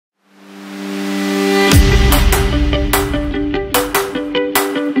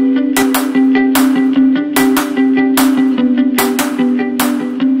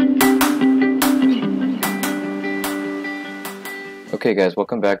Okay guys,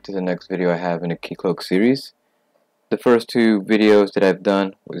 welcome back to the next video I have in the Keycloak series. The first two videos that I've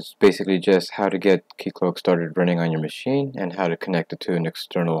done was basically just how to get Keycloak started running on your machine and how to connect it to an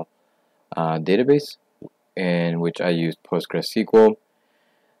external database, in which I used PostgreSQL.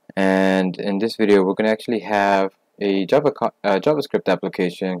 And in this video we're going to actually have a JavaScript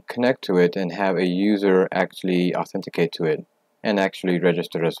application connect to it and have a user actually authenticate to it and actually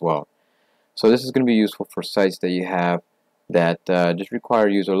register as well. So this is going to be useful for sites that you have that just require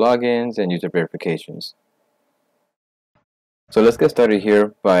user logins and user verifications. So let's get started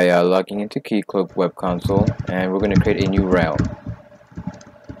here by logging into Keycloak web console, and we're going to create a new realm.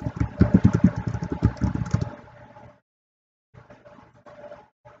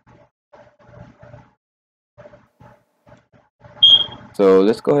 So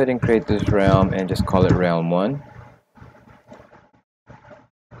let's go ahead and create this realm and just call it realm 1.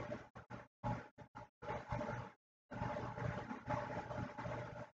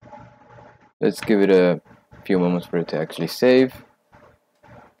 Let's give it a few moments for it to actually save.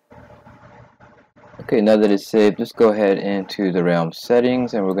 Okay, now that it's saved, let's go ahead into the realm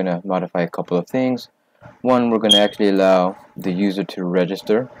settings and we're going to modify a couple of things. One, we're going to actually allow the user to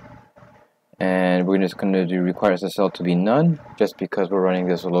register, and we're just going to do require SSL to be none, just because we're running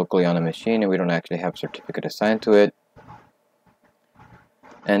this locally on a machine and we don't actually have a certificate assigned to it.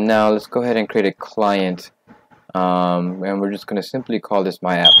 And now let's go ahead and create a client. And we're just going to simply call this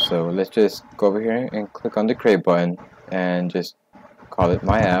my app. So let's just go over here and click on the create button and just call it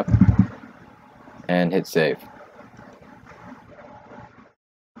my app and hit save.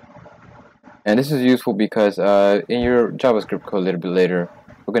 And this is useful because in your JavaScript code a little bit later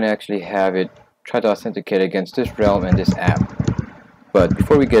we're going to actually have it try to authenticate against this realm and this app. But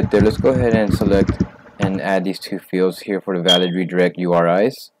before we get there, let's go ahead and select and add these two fields here for the valid redirect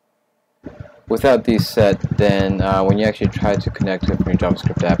URIs. Without these set, then when you actually try to connect to your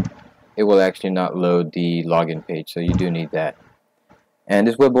JavaScript app, it will actually not load the login page, so you do need that. And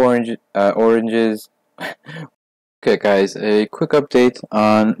this web oranges. Okay guys, a quick update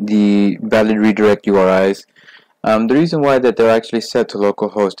on the valid redirect URIs. The reason why that they're actually set to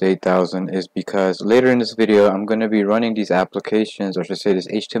localhost 8000 is because later in this video I'm going to be running these applications, or should I say this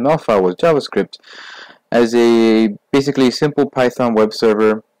HTML file with JavaScript, as a basically simple Python web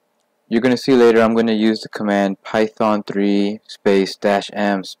server. You're going to see later I'm going to use the command python3 space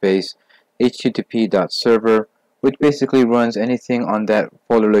 -m space http.server, which basically runs anything on that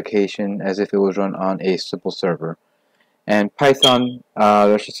folder location as if it was run on a simple server. And Python,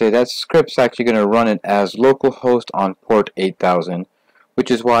 I should say, that script's actually going to run it as localhost on port 8000,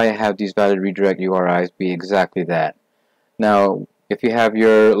 which is why I have these valid redirect URIs be exactly that. Now, if you have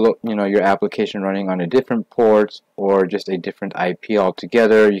your your application running on a different port or just a different IP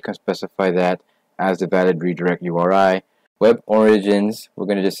altogether, you can specify that as the valid redirect URI. Web origins, we're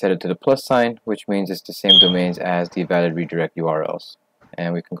going to just set it to the plus sign, which means it's the same domains as the valid redirect URLs.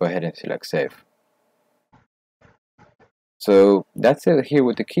 And we can go ahead and select save. So that's it here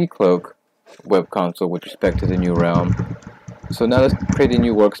with the Keycloak web console with respect to the new realm. So now let's create a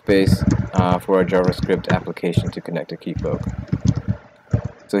new workspace for our JavaScript application to connect to Keycloak.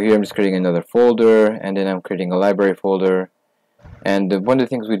 So here I'm just creating another folder, and then I'm creating a library folder. And one of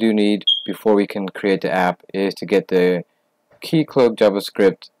the things we do need before we can create the app is to get the Keycloak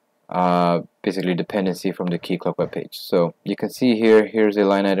JavaScript basically dependency from the Keycloak webpage. So you can see here's a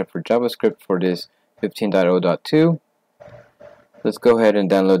line item for JavaScript for this 15.0.2. Let's go ahead and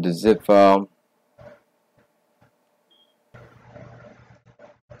download the zip file.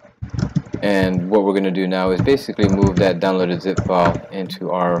 And what we're going to do now is basically move that downloaded zip file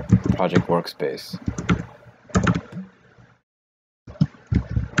into our project workspace.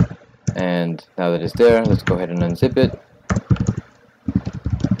 And now that it's there, let's go ahead and unzip it.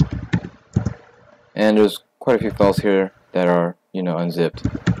 And there's quite a few files here that are, unzipped.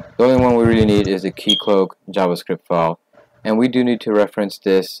 The only one we really need is the Keycloak JavaScript file. And we do need to reference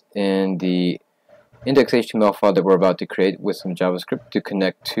this in the index.html file that we're about to create with some JavaScript to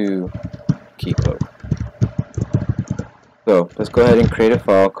connect to Keycloak. So let's go ahead and create a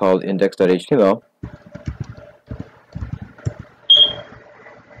file called index.html.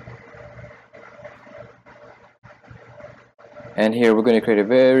 And here we're going to create a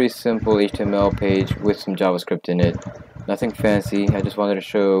very simple HTML page with some JavaScript in it. Nothing fancy. I just wanted to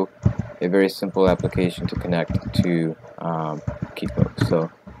show a very simple application to connect to Keycloak. So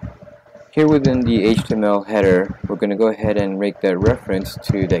here within the HTML header, we're going to go ahead and make that reference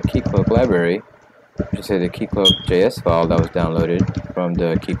to that Keycloak library, which is the Keycloak.js file that was downloaded from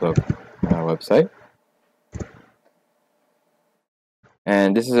the Keycloak website.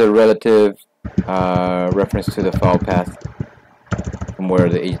 And this is a relative reference to the file path from where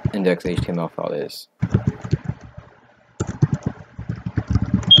the index.html file is.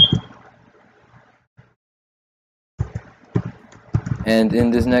 And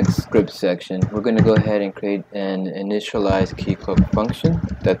in this next script section, we're going to go ahead and create an initialize Keycloak function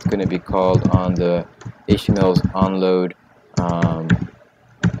that's going to be called on the HTML's onload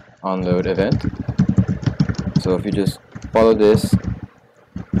event. So if you just follow this,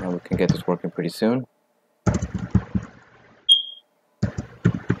 we can get this working pretty soon.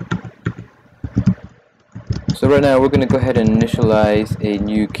 So right now we're going to go ahead and initialize a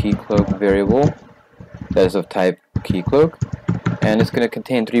new Keycloak variable that is of type Keycloak. And it's going to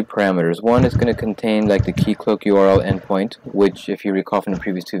contain three parameters. One is going to contain like the Keycloak URL endpoint, which, if you recall from the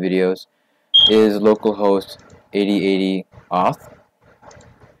previous two videos, is localhost 8080 auth.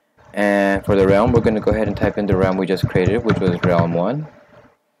 And for the realm, we're going to go ahead and type in the realm we just created, which was realm 1.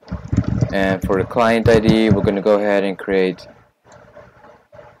 And for the client ID, we're going to go ahead and create,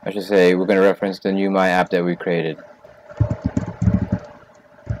 we're going to reference the new my app that we created.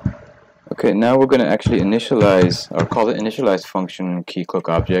 Okay, now we're going to actually initialize, or call the initialize function Keycloak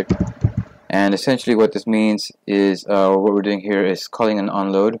object. And essentially what this means is, what we're doing here is calling an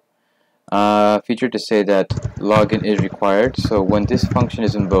onload feature to say that login is required. So when this function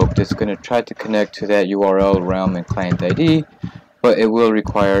is invoked, it's going to try to connect to that URL, realm, and client ID, but it will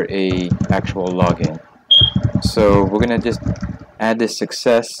require a actual login. So we're going to just add this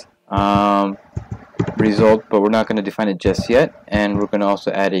success result, but we're not going to define it just yet, and we're going to also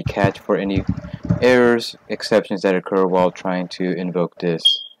add a catch for any errors, exceptions that occur while trying to invoke this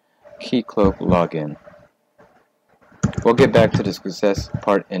Keycloak login. We'll get back to the success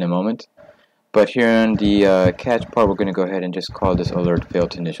part in a moment, but here in the catch part, we're going to go ahead and just call this alert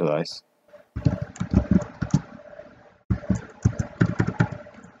failed to initialize.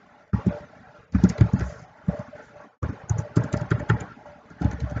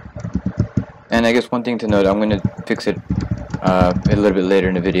 And I guess one thing to note, I'm going to fix it a little bit later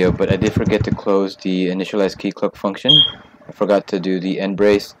in the video, but I did forget to close the initialize Keycloak function. I forgot to do the end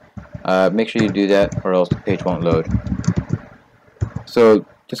brace. Make sure you do that or else the page won't load. So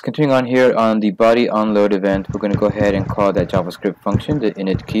just continuing on here on the body onload event, we're going to go ahead and call that JavaScript function, the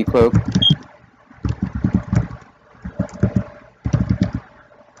initKeycloak.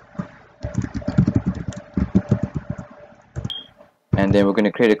 And then we're going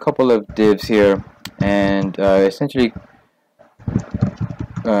to create a couple of divs here and essentially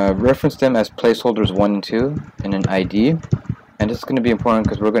reference them as placeholders 1 and 2 in an ID. And this is going to be important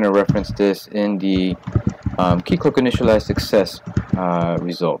because we're going to reference this in the Keycloak initialize success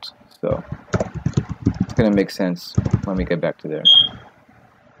result. So it's going to make sense when we get back to there.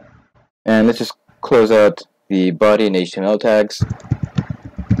 And let's just close out the body and HTML tags.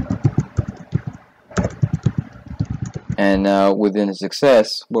 And now within the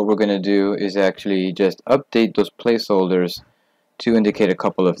success, what we're going to do is actually just update those placeholders to indicate a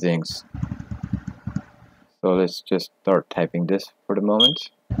couple of things. So let's just start typing this for the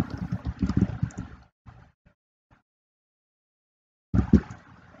moment.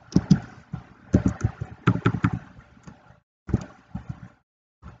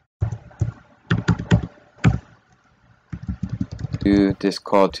 Do this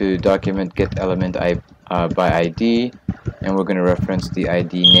call to document get element by ID, and we're going to reference the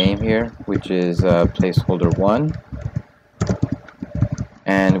ID name here, which is placeholder 1.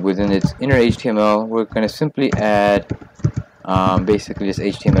 And within its inner HTML, we're going to simply add basically this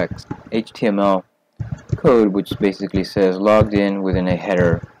HTML code, which basically says logged in within a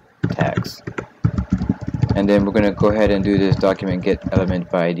header tags. And then we're going to go ahead and do this document get element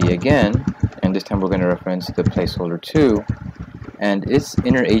by ID again, and this time we're going to reference the placeholder 2. And its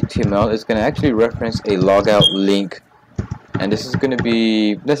inner HTML is going to actually reference a logout link, and this is going to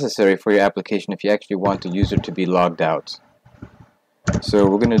be necessary for your application if you actually want the user to be logged out. So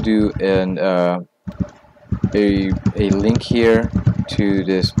we're going to do a link here to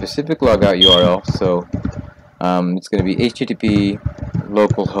this specific logout URL. So it's going to be http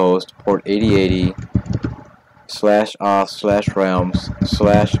localhost port 8080 /auth /realms/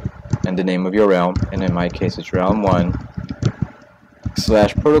 and the name of your realm, and in my case it's realm 1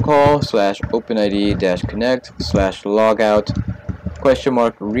 /protocol /openid -connect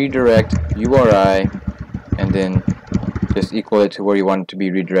 /logout redirect URI, and then just equal it to where you want it to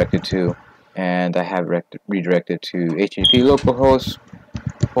be redirected to, and I have redirected to http localhost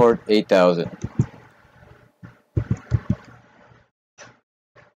port 8000.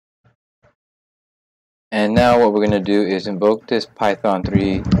 And now what we're going to do is invoke this Python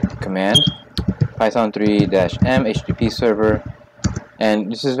 3 command, Python 3-m HTTP server,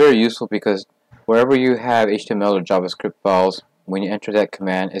 and this is very useful because wherever you have HTML or JavaScript files, when you enter that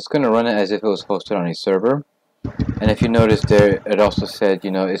command, it's going to run it as if it was hosted on a server. And if you notice there, it also said,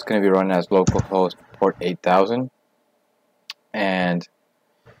 you know, it's going to be run as localhost port 8000. And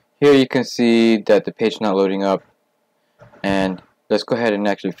here you can see that the page is not loading up. And let's go ahead and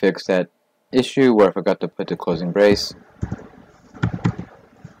actually fix that issue where I forgot to put the closing brace.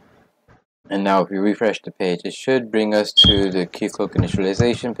 And now if we refresh the page, it should bring us to the Keycloak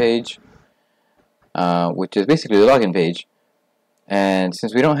initialization page, which is basically the login page. And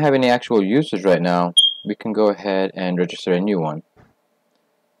since we don't have any actual users right now, we can go ahead and register a new one.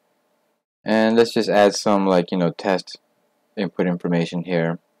 And let's just add some, like, you know, test input information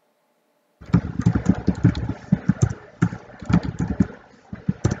here. I'm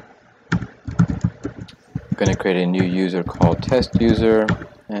going to create a new user called test user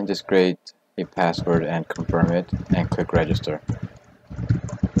and just create a password and confirm it and click register.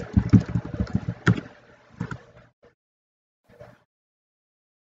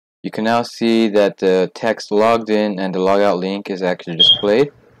 You can now see that the text logged in and the logout link is actually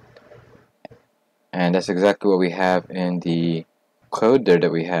displayed. And that's exactly what we have in the code there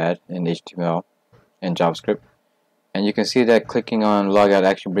that we had in HTML and JavaScript. And you can see that clicking on logout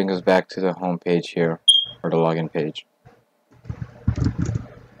actually brings us back to the home page here, or the login page.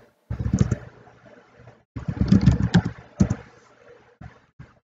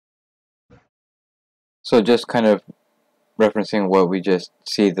 So just kind of referencing what we just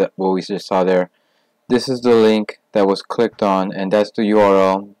saw there. This is the link that was clicked on, and that's the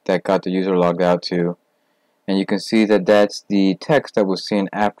URL that got the user logged out to. And you can see that that's the text that was seen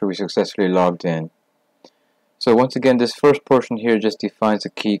after we successfully logged in. So once again, this first portion here just defines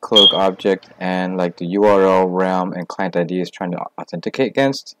the Keycloak object and like the URL, realm, and client ID is trying to authenticate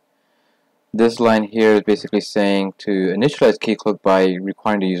against. This line here is basically saying to initialize Keycloak by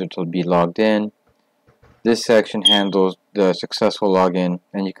requiring the user to be logged in. This section handles the successful login,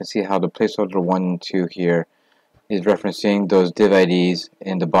 and you can see how the placeholder 1 and 2 here is referencing those div IDs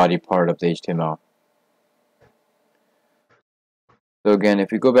in the body part of the HTML. So again,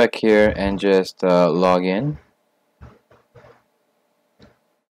 if we go back here and just log in,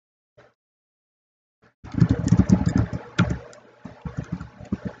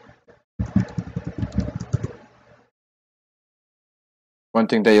 one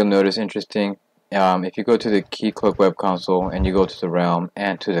thing that you'll notice interesting, if you go to the Keycloak web console and you go to the realm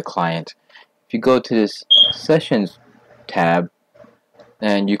and to the client, if you go to this sessions tab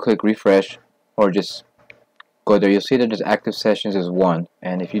and you click refresh or just go there, you'll see that there's active sessions is 1,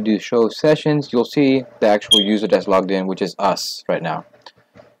 and if you do show sessions, you'll see the actual user that's logged in, which is us right now.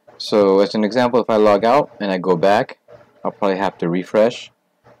 So as an example, if I log out and I go back, I'll probably have to refresh.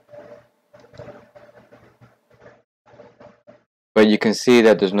 But you can see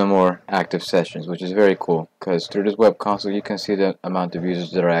that there's no more active sessions, which is very cool, because through this web console you can see the amount of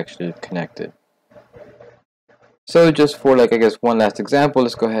users that are actually connected. So just for, like, I guess one last example,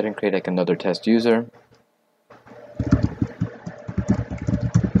 let's go ahead and create like another test user.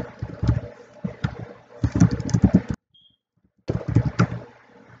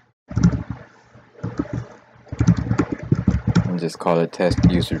 And just call it test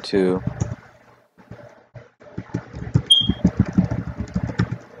user 2.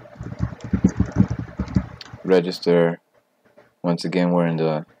 Register. Once again, we're in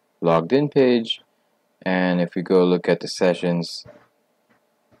the logged in page, and if we go look at the sessions,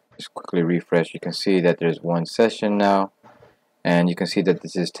 just quickly refresh, you can see that there's one session now, and you can see that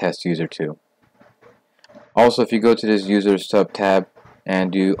this is test user 2. Also, if you go to this users sub tab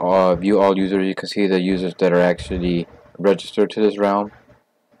and do view all users, you can see the users that are actually registered to this realm,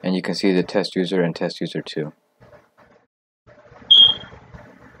 and you can see the test user and test user 2.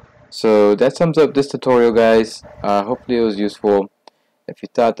 So that sums up this tutorial, guys. Hopefully it was useful. If you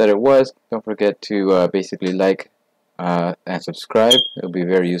thought that it was, don't forget to basically like and subscribe. It'll be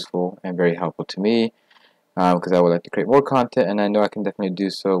very useful and very helpful to me, because I would like to create more content, and I know I can definitely do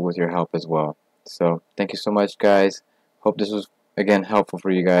so with your help as well. So thank you so much, guys. Hope this was again helpful for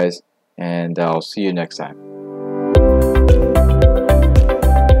you guys, and I'll see you next time.